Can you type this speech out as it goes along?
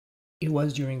It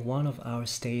was during one of our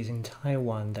stays in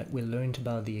Taiwan that we learned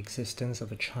about the existence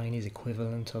of a Chinese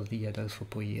equivalent of the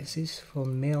adelphopoiesis for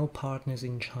male partners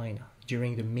in China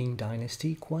during the Ming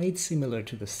Dynasty, quite similar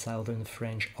to the southern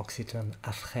French Occitan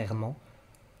affrèrement,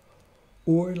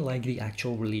 or like the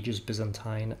actual religious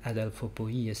Byzantine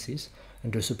adelphopoiesis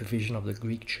under supervision of the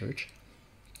Greek Church,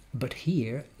 but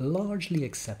here largely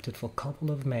accepted for a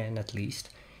couple of men at least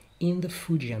in the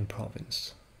Fujian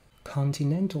province.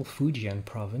 Continental Fujian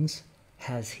province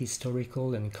has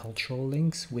historical and cultural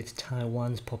links with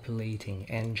Taiwan's populating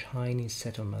and Chinese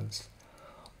settlements,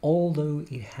 although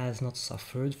it has not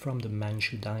suffered from the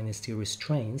Manchu dynasty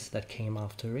restraints that came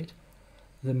after it.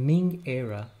 The Ming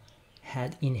era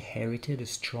had inherited a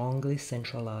strongly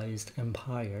centralized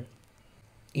empire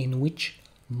in which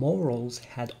morals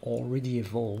had already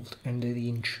evolved under the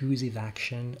intrusive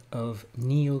action of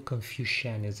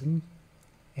Neo-Confucianism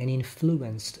and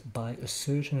influenced by a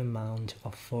certain amount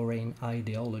of foreign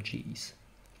ideologies: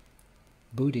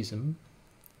 Buddhism,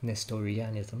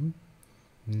 Nestorianism,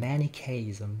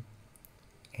 Manichaeism,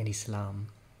 and Islam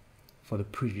for the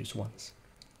previous ones.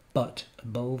 But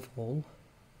above all,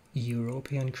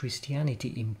 European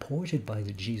Christianity imported by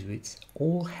the Jesuits,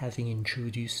 all having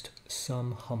introduced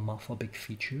some homophobic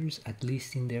features, at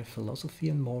least in their philosophy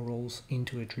and morals,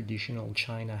 into a traditional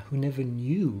China who never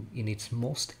knew in its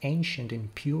most ancient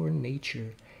and pure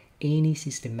nature any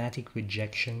systematic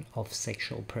rejection of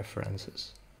sexual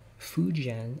preferences.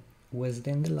 Fujian was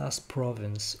then the last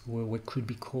province where what could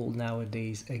be called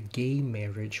nowadays a gay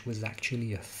marriage was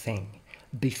actually a thing,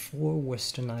 before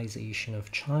westernization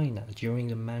of China during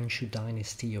the Manchu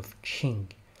dynasty of Qing.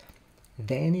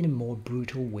 Then, in a more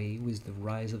brutal way with the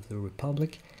rise of the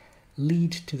Republic,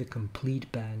 lead to the complete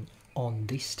ban on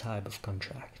this type of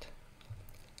contract.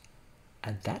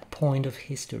 At that point of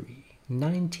history,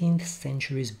 19th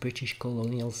century's British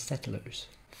colonial settlers,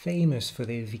 famous for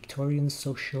their Victorian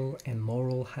social and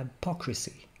moral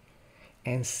hypocrisy,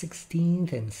 and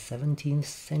 16th and 17th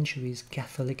centuries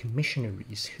Catholic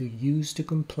missionaries who used to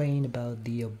complain about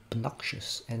the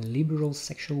obnoxious and liberal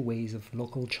sexual ways of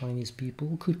local Chinese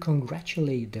people could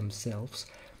congratulate themselves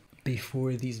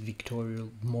before this victorial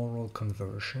moral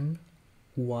conversion,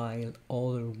 while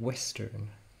other Western,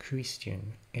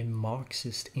 Christian, and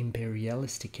Marxist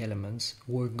imperialistic elements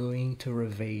were going to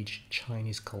ravage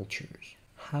Chinese cultures.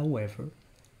 However,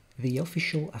 the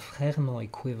official affrèrement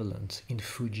equivalent in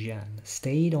Fujian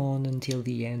stayed on until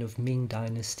the end of Ming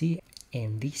Dynasty,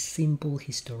 and this simple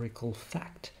historical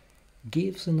fact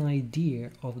gives an idea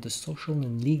of the social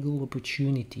and legal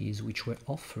opportunities which were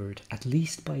offered, at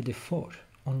least by default,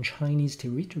 on Chinese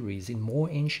territories in more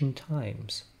ancient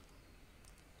times.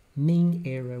 Ming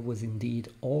era was indeed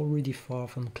already far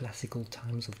from classical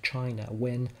times of China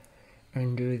when,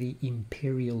 under the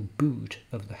imperial boot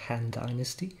of the Han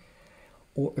Dynasty,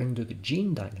 or under the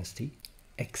Jin Dynasty,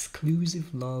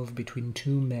 exclusive love between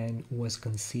two men was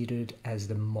considered as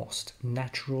the most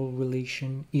natural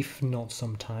relation, if not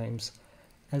sometimes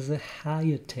as a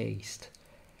higher taste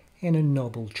and a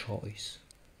noble choice.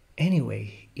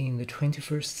 Anyway, in the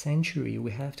 21st century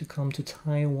we have to come to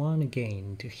Taiwan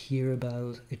again to hear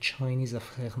about a Chinese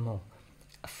affrèrement,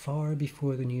 far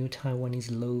before the new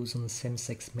Taiwanese laws on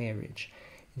same-sex marriage.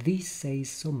 This says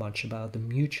so much about the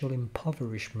mutual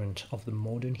impoverishment of the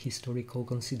modern historical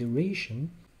consideration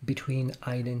between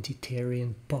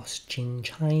identitarian post-Qing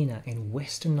China and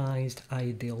westernized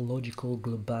ideological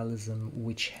globalism,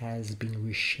 which has been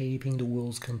reshaping the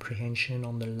world's comprehension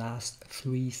on the last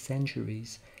 3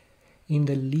 centuries in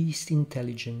the least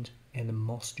intelligent and the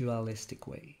most dualistic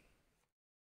way.